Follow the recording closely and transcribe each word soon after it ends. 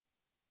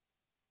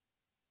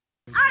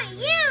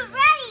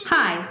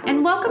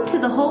Welcome to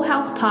the Whole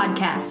House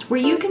Podcast, where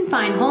you can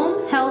find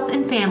home, health,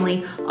 and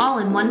family all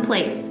in one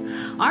place.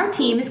 Our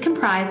team is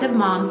comprised of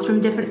moms from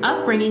different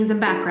upbringings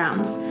and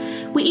backgrounds.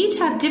 We each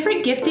have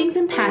different giftings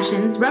and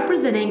passions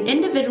representing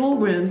individual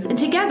rooms, and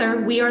together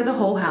we are the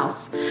Whole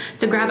House.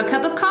 So grab a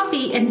cup of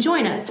coffee and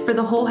join us for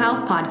the Whole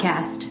House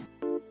Podcast.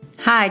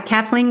 Hi,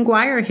 Kathleen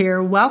Guire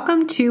here.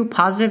 Welcome to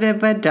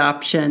Positive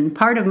Adoption,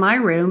 part of my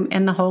room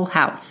in the Whole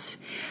House.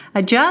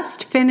 I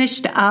just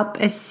finished up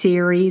a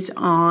series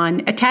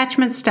on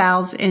attachment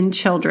styles in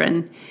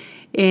children,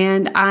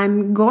 and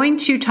I'm going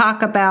to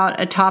talk about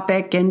a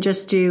topic and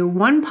just do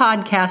one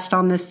podcast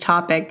on this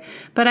topic,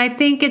 but I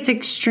think it's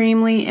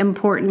extremely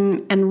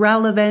important and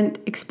relevant,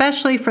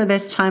 especially for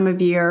this time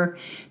of year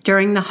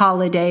during the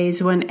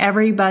holidays when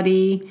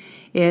everybody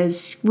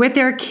is with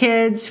their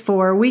kids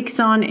for weeks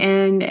on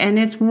end, and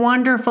it's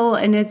wonderful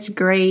and it's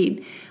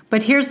great.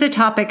 But here's the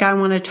topic I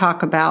want to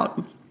talk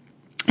about.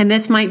 And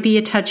this might be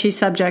a touchy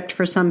subject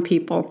for some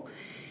people.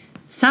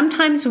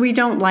 Sometimes we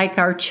don't like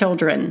our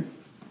children.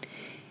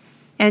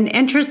 And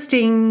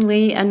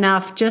interestingly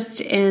enough, just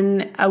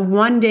in a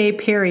one-day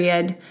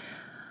period,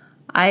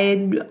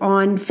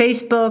 on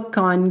Facebook,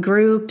 on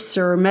groups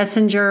or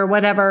Messenger or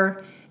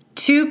whatever,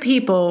 2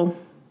 people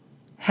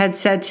had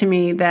said to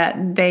me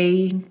that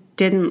they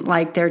didn't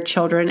like their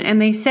children.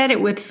 And they said it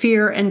with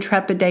fear and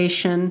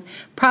trepidation,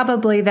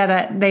 probably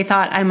that they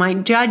thought I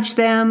might judge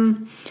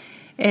them.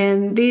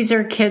 And these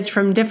are kids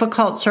from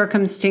difficult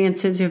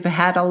circumstances who've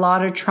had a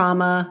lot of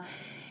trauma.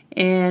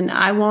 And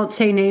I won't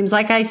say names.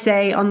 Like I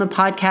say on the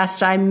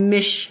podcast, I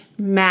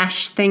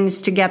mishmash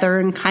things together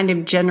and kind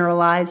of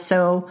generalize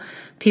so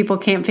people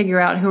can't figure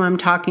out who I'm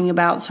talking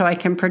about so I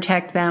can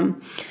protect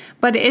them.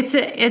 But it's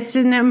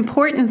an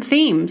important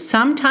theme.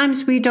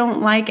 Sometimes we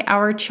don't like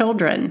our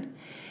children.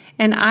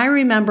 And I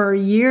remember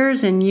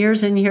years and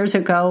years and years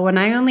ago when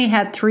I only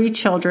had 3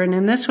 children,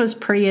 and this was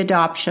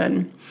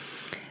pre-adoption,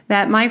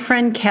 that my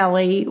friend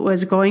Kelly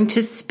was going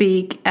to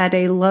speak at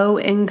a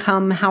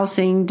low-income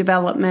housing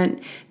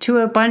development to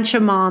a bunch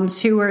of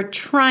moms who were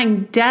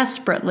trying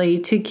desperately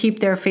to keep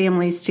their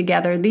families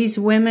together. These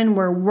women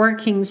were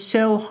working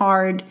so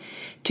hard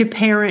to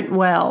parent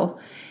well,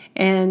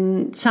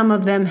 and some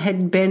of them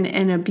had been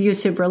in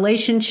abusive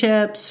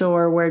relationships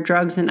or where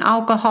drugs and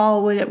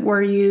alcohol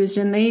were used,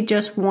 and they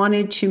just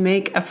wanted to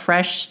make a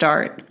fresh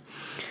start.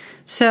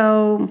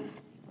 So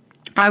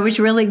I was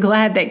really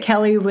glad that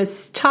Kelly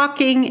was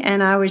talking,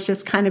 and I was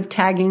just kind of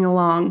tagging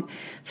along.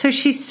 So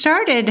she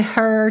started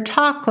her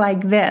talk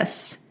like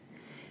this: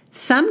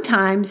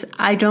 sometimes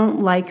I don't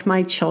like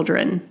my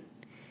children.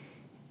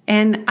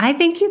 And I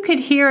think you could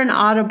hear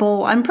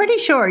I'm pretty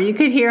sure you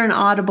could hear an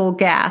audible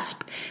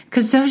gasp,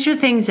 because those are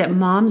things that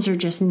moms are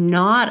just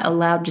not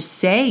allowed to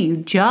say. You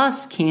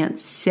just can't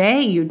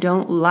say you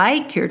don't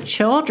like your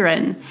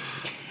children.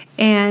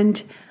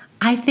 And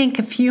I think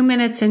a few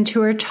minutes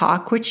into her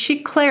talk, which she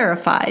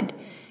clarified,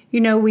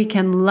 we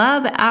can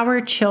love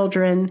our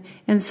children,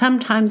 and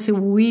sometimes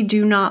we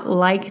do not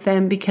like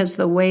them because of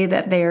the way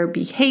that they are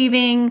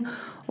behaving,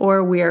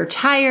 or we are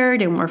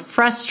tired and we're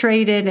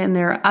frustrated and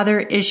there are other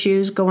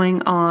issues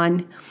going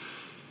on.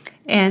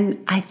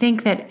 And I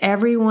think that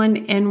everyone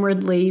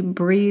inwardly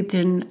breathed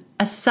in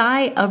a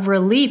sigh of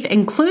relief,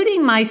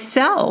 including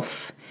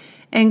myself,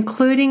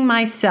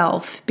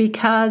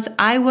 because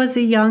I was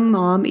a young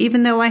mom.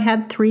 Even though I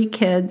had 3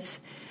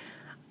 kids,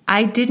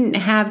 I didn't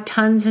have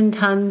tons and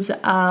tons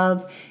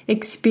of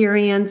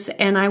experience,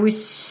 and I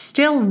was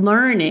still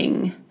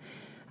learning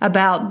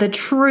about the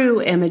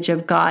true image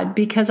of God,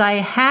 because I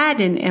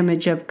had an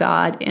image of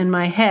God in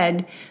my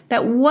head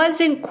that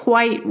wasn't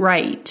quite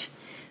right.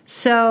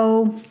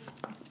 So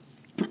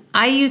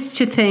I used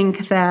to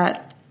think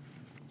that,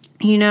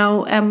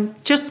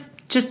 just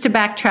to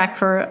backtrack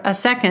for a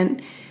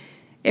second,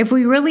 if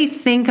we really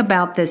think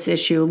about this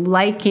issue,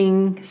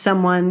 liking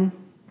someone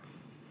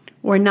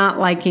or not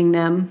liking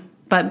them,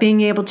 but being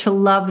able to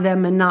love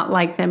them and not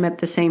like them at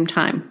the same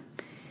time,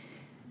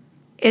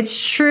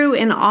 it's true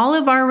in all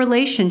of our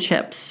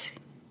relationships.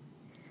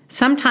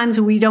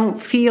 Sometimes we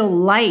don't feel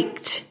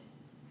liked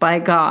by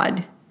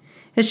God.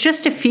 It's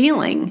just a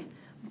feeling,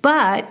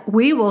 but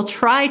we will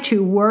try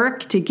to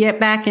work to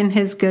get back in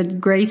His good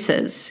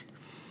graces.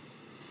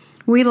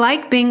 We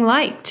like being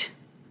liked.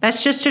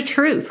 That's just a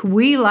truth.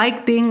 We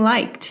like being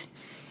liked.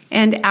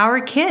 And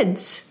our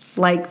kids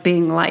like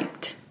being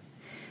liked.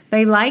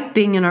 They like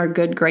being in our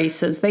good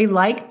graces. They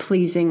like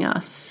pleasing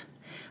us.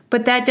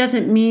 But that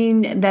doesn't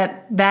mean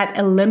that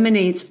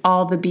eliminates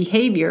all the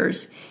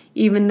behaviors,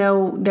 even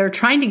though they're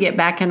trying to get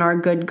back in our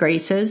good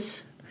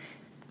graces.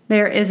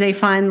 There is a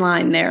fine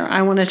line there.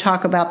 I want to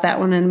talk about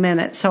that one in a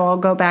minute, so I'll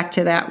go back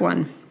to that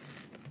one.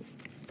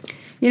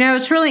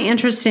 It's really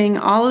interesting,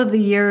 all of the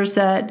years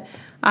that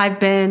I've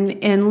been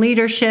in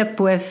leadership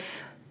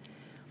with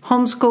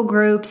homeschool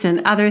groups and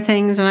other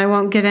things, and I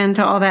won't get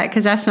into all that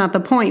because that's not the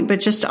point,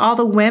 but just all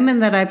the women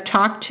that I've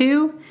talked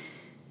to,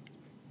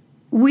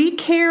 we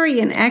carry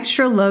an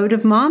extra load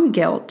of mom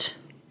guilt.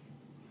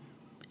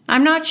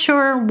 I'm not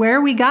sure where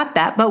we got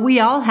that, but we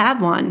all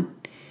have one.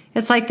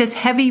 It's like this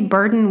heavy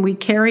burden we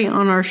carry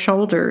on our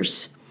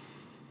shoulders.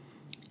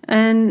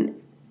 And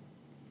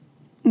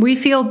we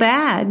feel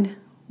bad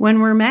when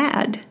we're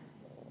mad.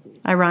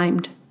 I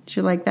rhymed. Did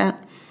you like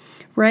that?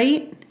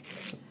 Right?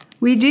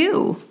 We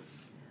do.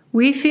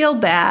 We feel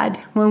bad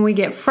when we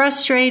get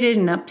frustrated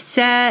and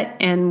upset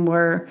and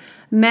we're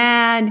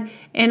mad.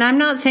 And I'm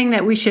not saying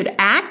that we should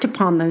act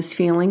upon those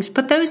feelings,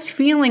 but those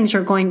feelings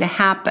are going to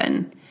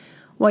happen.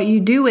 What you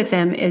do with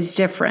them is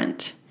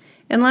different.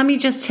 And let me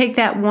just take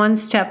that one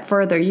step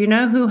further. You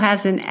know who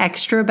has an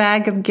extra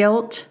bag of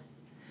guilt?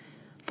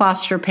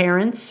 Foster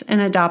parents and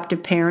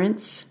adoptive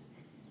parents.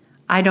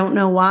 I don't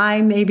know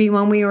why. Maybe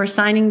when we were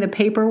signing the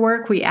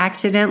paperwork, we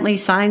accidentally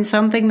signed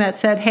something that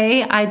said,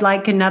 hey, I'd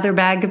like another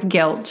bag of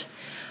guilt.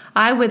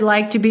 I would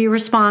like to be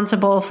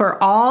responsible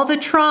for all the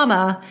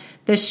trauma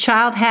this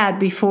child had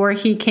before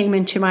he came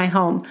into my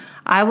home.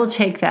 I will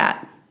take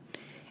that.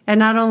 And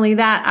not only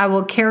that, I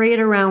will carry it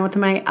around with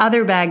my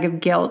other bag of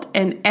guilt.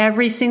 And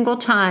every single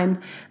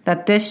time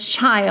that this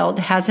child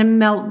has a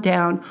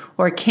meltdown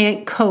or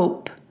can't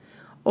cope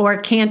or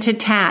can't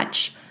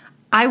attach,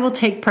 I will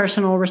take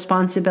personal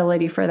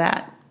responsibility for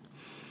that.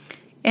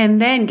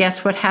 And then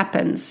guess what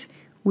happens?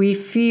 We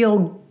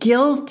feel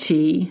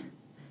guilty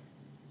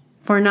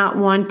for not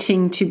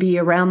wanting to be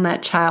around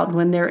that child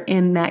when they're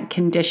in that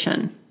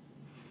condition.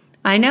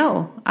 I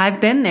know, I've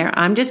been there.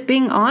 I'm just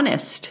being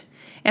honest.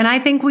 And I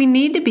think we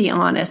need to be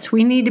honest.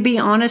 We need to be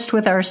honest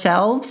with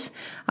ourselves.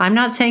 I'm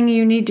not saying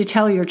you need to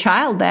tell your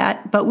child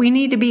that, but we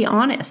need to be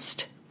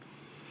honest.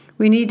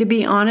 We need to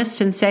be honest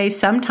and say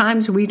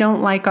sometimes we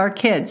don't like our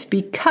kids,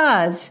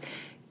 because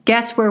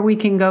guess where we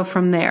can go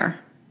from there?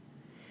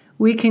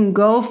 We can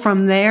go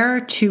from there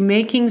to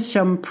making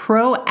some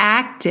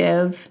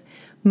proactive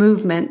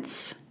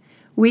movements.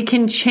 We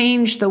can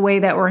change the way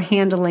that we're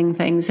handling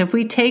things. If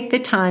we take the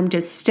time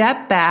to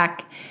step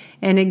back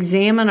and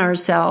examine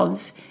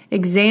ourselves,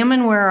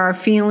 examine where our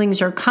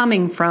feelings are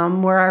coming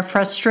from, where our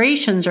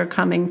frustrations are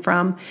coming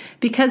from,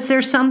 because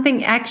there's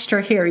something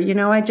extra here. You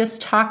know, I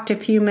just talked a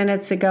few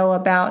minutes ago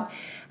about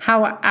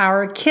how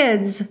our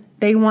kids,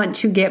 they want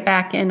to get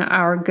back in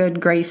our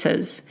good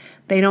graces.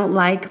 They don't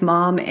like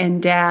mom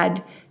and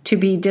dad to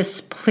be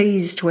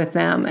displeased with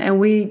them. And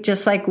we,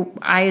 just like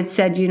I had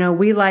said, you know,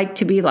 we like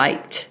to be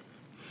liked.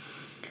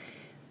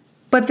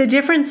 But the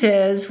difference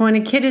is when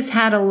a kid has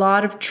had a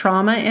lot of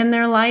trauma in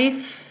their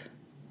life,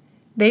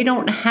 they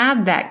don't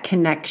have that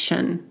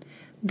connection.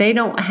 They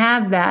don't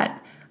have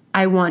that,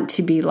 I want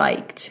to be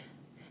liked,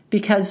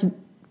 because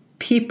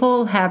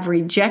people have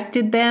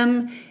rejected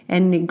them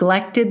and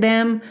neglected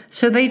them.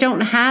 So they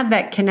don't have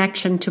that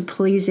connection to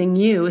pleasing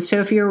you. So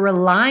if you're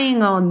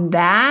relying on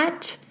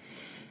that,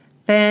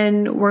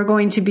 then we're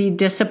going to be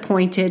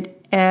disappointed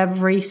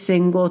every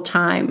single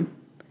time.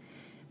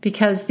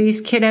 Because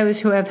these kiddos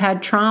who have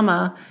had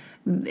trauma,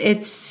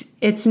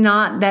 it's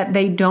not that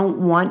they don't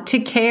want to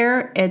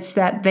care, it's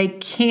that they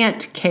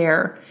can't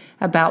care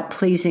about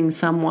pleasing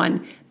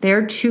someone.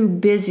 They're too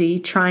busy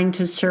trying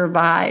to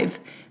survive.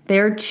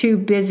 They're too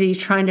busy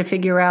trying to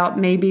figure out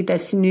maybe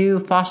this new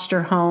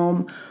foster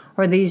home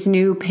or these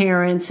new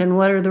parents and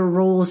what are the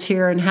rules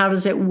here and how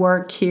does it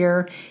work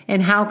here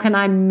and how can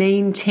I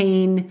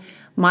maintain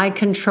my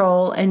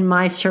control and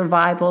my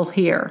survival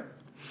here.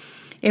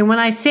 And when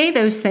I say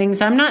those things,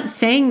 I'm not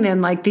saying them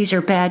like these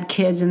are bad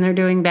kids and they're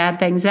doing bad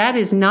things. That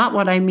is not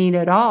what I mean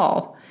at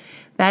all.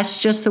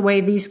 That's just the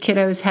way these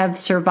kiddos have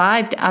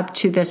survived up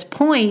to this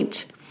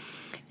point,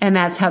 and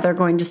that's how they're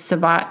going to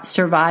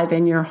survive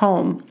in your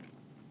home.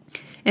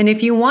 And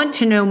if you want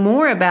to know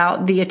more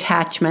about the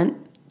attachment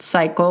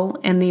cycle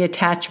and the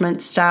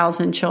attachment styles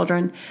in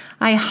children,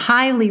 I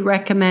highly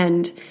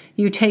recommend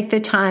you take the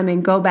time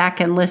and go back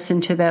and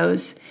listen to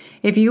those.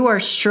 If you are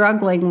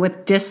struggling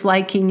with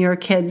disliking your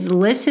kids,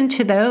 listen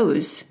to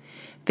those.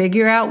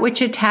 Figure out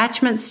which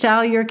attachment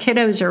style your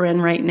kiddos are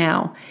in right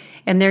now.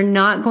 And they're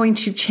not going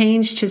to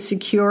change to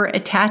secure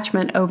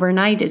attachment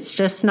overnight. It's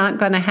just not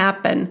going to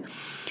happen.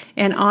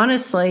 And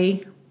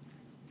honestly,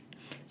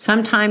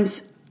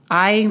 sometimes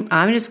I'm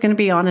just going to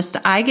be honest,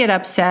 I get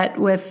upset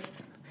with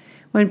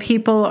when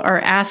people are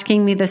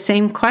asking me the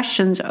same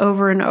questions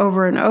over and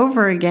over and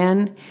over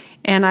again.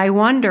 And I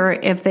wonder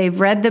if they've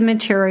read the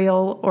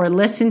material or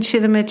listened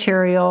to the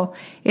material,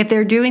 if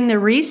they're doing the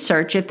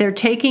research, if they're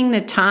taking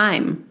the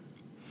time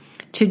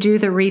to do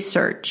the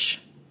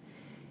research.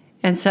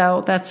 And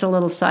so that's a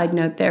little side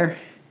note there.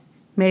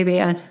 Maybe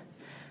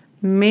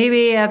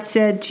I've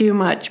said too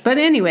much. But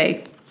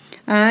anyway,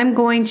 I'm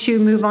going to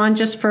move on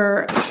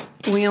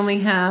we only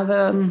have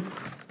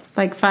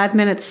like 5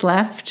 minutes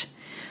left.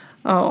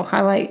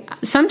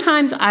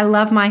 Sometimes I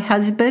love my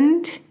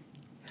husband.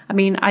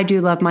 I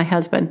do love my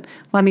husband.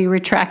 Let me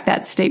retract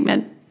that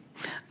statement.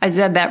 I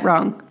said that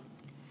wrong.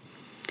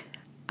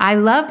 I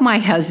love my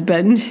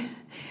husband,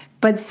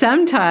 but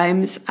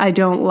sometimes I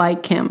don't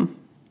like him.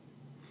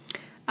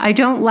 I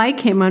don't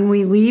like him when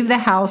we leave the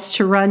house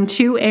to run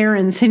 2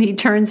 errands and he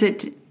turns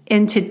it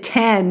into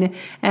 10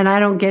 and I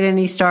don't get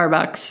any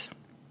Starbucks.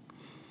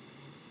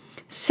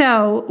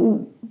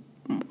 So,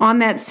 on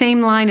that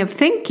same line of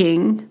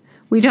thinking,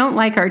 We don't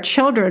like our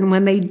children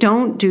when they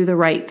don't do the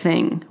right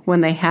thing.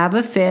 When they have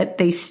a fit,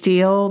 they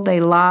steal, they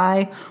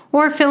lie,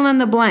 or fill in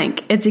the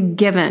blank. It's a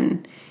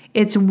given.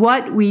 It's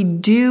what we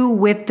do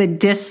with the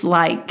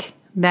dislike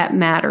that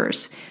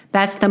matters.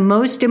 That's the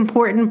most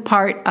important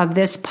part of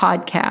this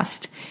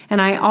podcast.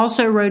 And I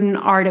also wrote an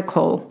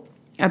article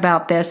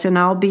about this, and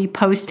I'll be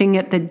posting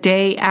it the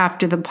day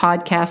after the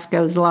podcast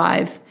goes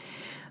live.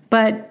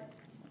 But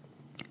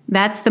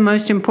that's the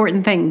most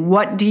important thing.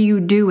 What do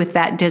you do with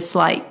that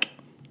dislike?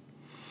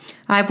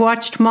 I've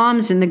watched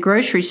moms in the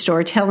grocery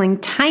store telling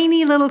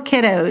tiny little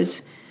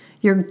kiddos,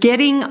 "You're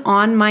getting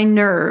on my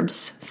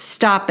nerves.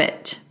 Stop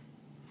it."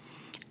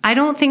 I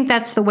don't think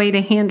that's the way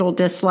to handle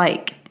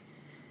dislike.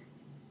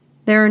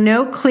 There are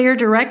no clear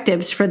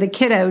directives for the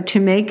kiddo to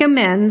make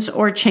amends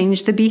or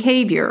change the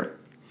behavior.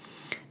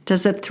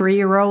 Does a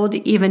 3-year-old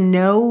even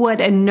know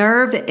what a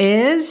nerve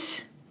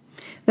is?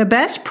 The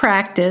best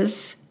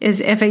practice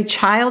is if a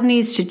child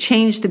needs to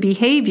change the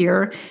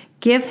behavior,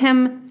 give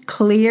him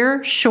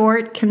clear,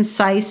 short,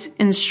 concise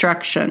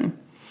instruction.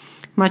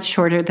 Much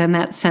shorter than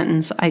that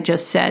sentence I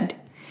just said.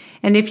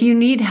 And if you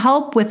need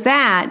help with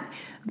that,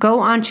 go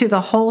onto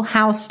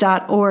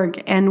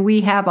thewholehouse.org, and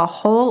we have a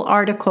whole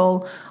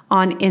article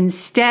on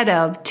instead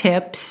of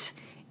tips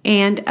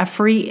and a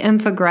free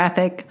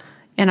infographic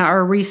in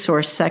our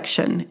resource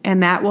section.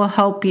 And that will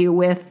help you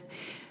with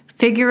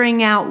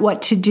figuring out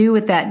what to do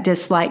with that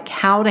dislike,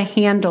 how to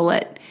handle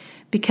it.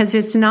 Because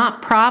it's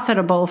not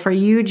profitable for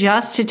you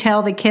just to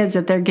tell the kids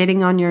that they're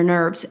getting on your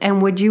nerves.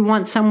 And would you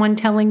want someone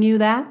telling you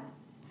that?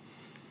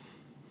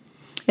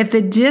 If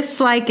the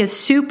dislike is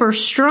super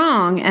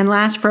strong and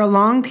lasts for a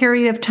long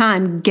period of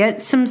time,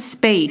 get some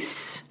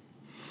space.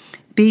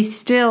 Be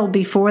still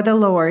before the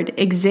Lord.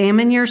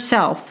 Examine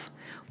yourself.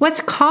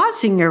 What's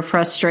causing your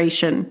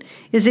frustration?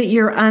 Is it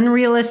your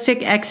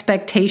unrealistic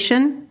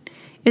expectation?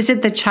 Is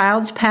it the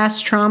child's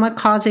past trauma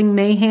causing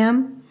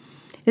mayhem?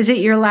 Is it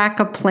your lack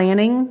of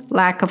planning,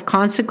 lack of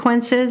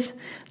consequences,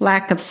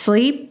 lack of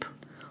sleep?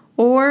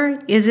 Or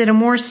is it a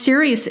more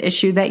serious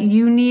issue that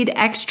you need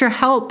extra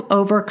help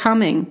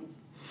overcoming?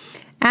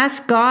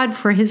 Ask God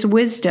for His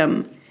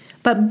wisdom,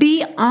 but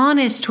be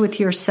honest with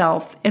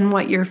yourself and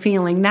what you're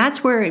feeling.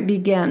 That's where it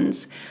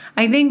begins.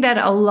 I think that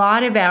a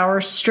lot of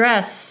our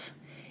stress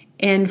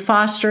in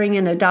fostering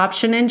and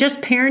adoption and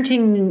just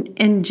parenting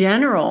in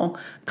general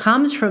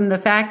comes from the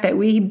fact that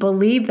we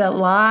believe that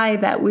lie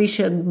that we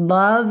should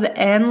love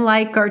and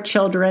like our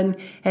children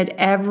at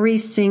every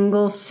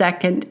single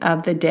second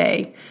of the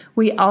day.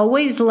 We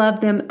always love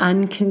them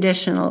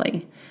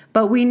unconditionally,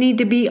 but we need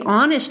to be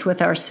honest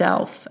with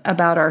ourselves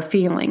about our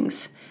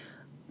feelings,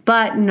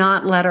 but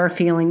not let our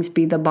feelings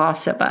be the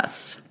boss of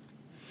us.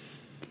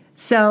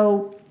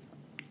 So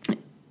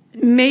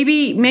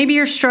maybe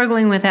you're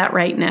struggling with that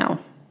right now.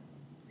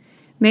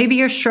 Maybe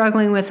you're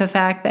struggling with the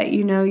fact that,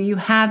 you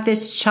have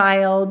this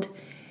child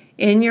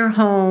in your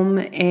home,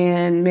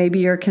 and maybe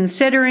you're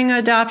considering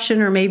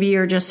adoption, or maybe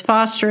you're just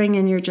fostering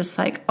and you're just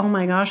like, oh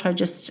my gosh, I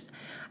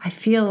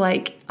feel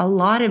like a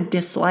lot of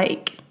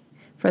dislike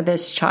for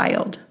this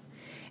child.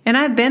 And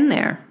I've been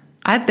there.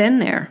 I've been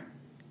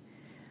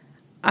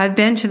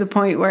to the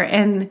point where,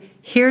 and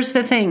here's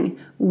the thing,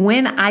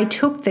 when I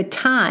took the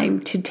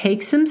time to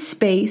take some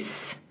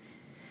space,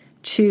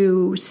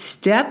 to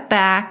step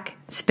back,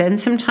 spend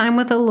some time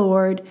with the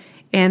Lord.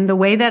 And the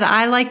way that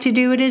I like to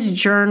do it is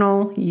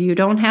journal. You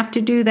don't have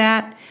to do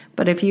that,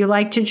 but if you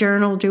like to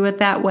journal, do it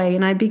that way.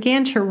 And I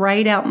began to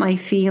write out my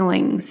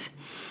feelings,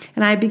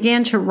 and I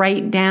began to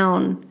write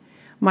down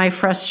my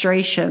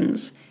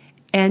frustrations.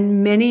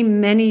 And many,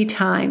 many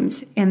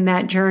times in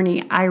that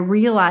journey, I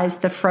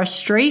realized the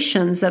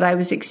frustrations that I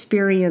was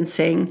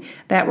experiencing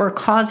that were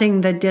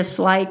causing the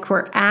dislike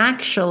were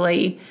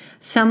actually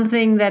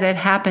something that had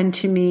happened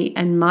to me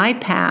in my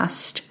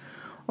past,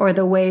 or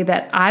the way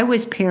that I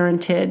was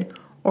parented,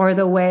 or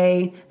the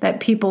way that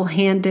people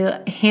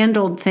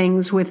handled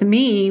things with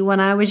me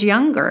when I was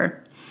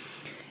younger.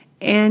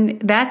 And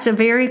that's a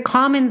very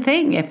common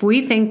thing. If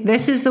we think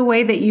this is the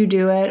way that you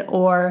do it,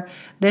 or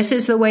this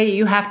is the way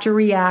you have to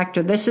react,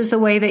 or this is the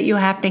way that you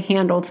have to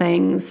handle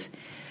things,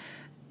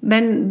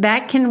 then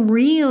that can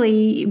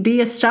really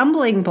be a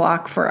stumbling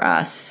block for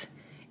us.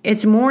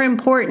 It's more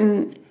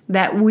important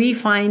that we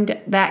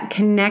find that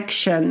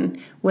connection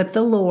with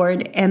the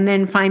Lord, and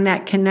then find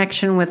that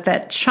connection with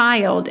that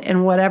child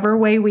in whatever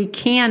way we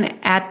can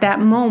at that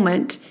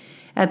moment,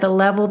 at the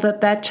level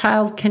that that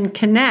child can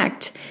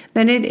connect,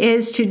 than it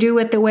is to do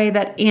it the way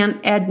that Aunt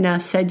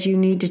Edna said you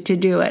needed to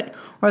do it,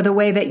 or the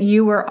way that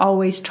you were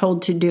always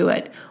told to do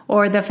it,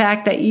 or the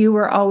fact that you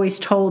were always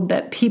told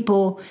that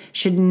people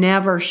should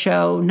never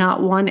show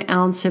not 1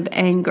 ounce of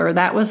anger.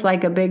 That was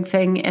like a big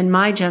thing in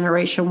my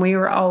generation. We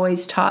were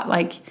always taught,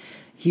 like,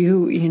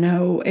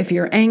 if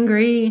you're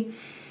angry,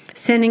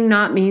 sinning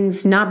not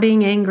means not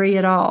being angry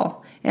at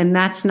all. And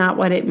that's not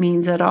what it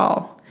means at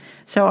all.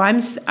 So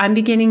I'm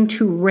beginning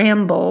to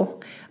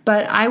ramble,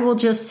 but I will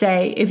just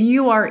say, if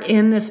you are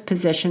in this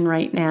position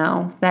right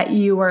now, that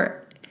you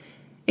are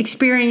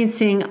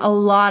experiencing a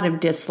lot of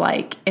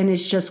dislike and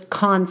it's just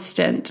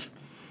constant,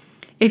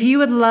 If you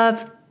would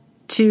love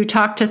to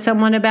talk to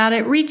someone about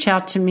it, reach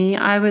out to me.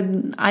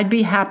 I'd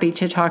be happy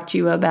to talk to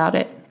you about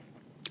it.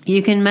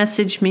 You can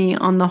message me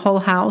on the Whole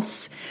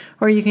House,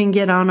 or you can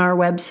get on our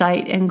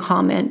website and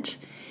comment,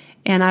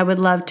 and I would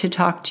love to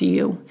talk to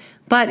you.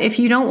 But if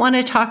you don't want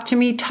to talk to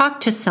me, talk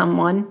to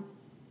someone.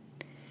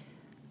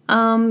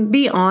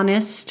 Be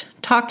honest.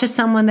 Talk to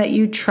someone that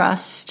you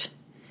trust.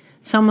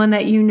 Someone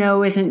that you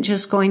know isn't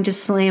just going to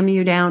slam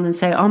you down and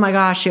say, oh my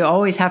gosh, you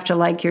always have to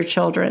like your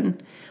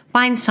children.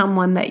 Find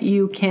someone that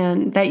you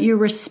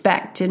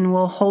respect and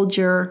will hold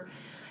your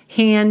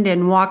hand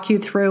and walk you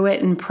through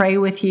it and pray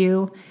with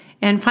you.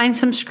 And find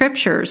some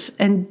scriptures,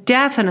 and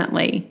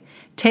definitely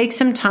take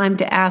some time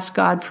to ask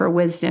God for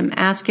wisdom.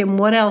 Ask Him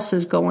what else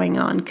is going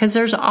on, because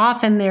there's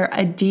often there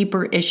a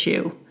deeper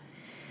issue.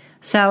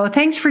 So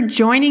thanks for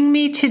joining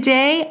me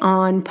today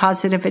on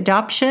Positive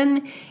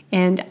Adoption,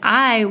 and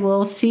I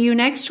will see you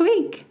next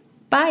week.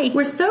 Bye.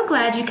 We're so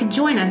glad you could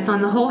join us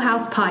on the Whole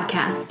House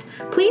podcast.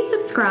 Please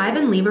subscribe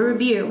and leave a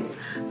review.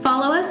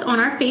 Follow us on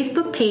our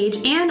Facebook page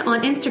and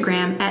on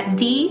Instagram at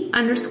 _whole_house.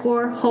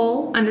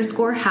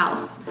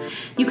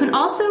 You can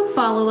also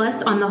follow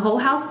us on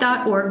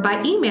thewholehouse.org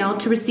by email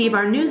to receive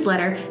our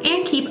newsletter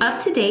and keep up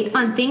to date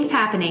on things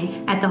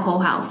happening at the Whole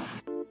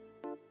House.